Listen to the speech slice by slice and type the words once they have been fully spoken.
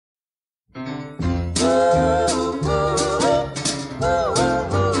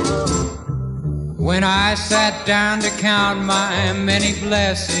I sat down to count my many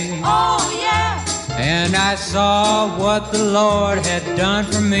blessings. Oh, yeah. And I saw what the Lord had done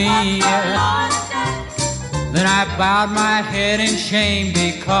for me. Then I bowed my head in shame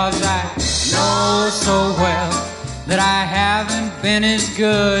because I know so well that I haven't been as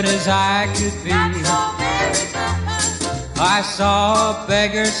good as I could be. I saw a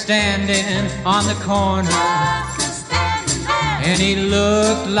beggar standing on the corner, and he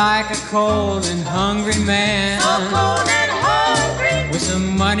looked like a cold and hungry man. With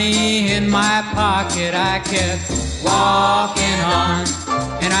some money in my pocket, I kept walking on,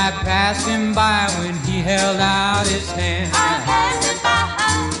 and I passed him by when he held out his hand.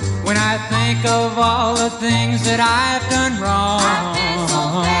 When I think of all the things that I've done wrong,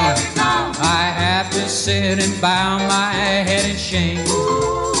 I have to sit and bow my head in shame.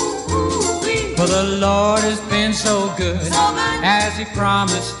 For the Lord has been so good, as He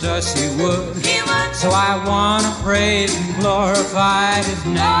promised us He would. So I want to praise and glorify His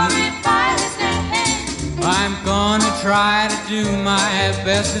name. I'm gonna try to do my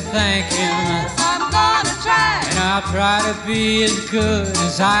best to thank Him. And I'll try to be as good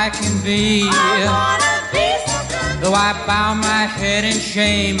as I can be. Though I bow my head in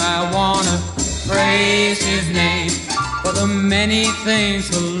shame, I wanna praise His name for the many things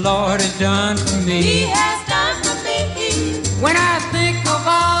the Lord has done for me. He has done for me. When I think of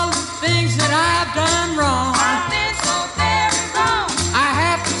all the things that I've done wrong, I've been so very wrong. I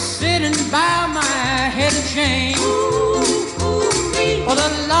have to sit and bow my head in shame. For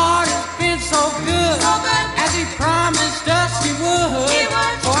the Lord has been so good, as He promised us He would.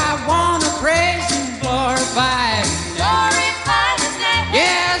 So I want to praise and glorify His name.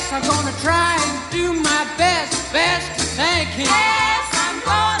 Yes, I'm going to try and do my best to thank Him. Yes, I'm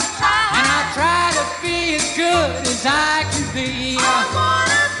gonna try. And I'll try to be as good as I can be.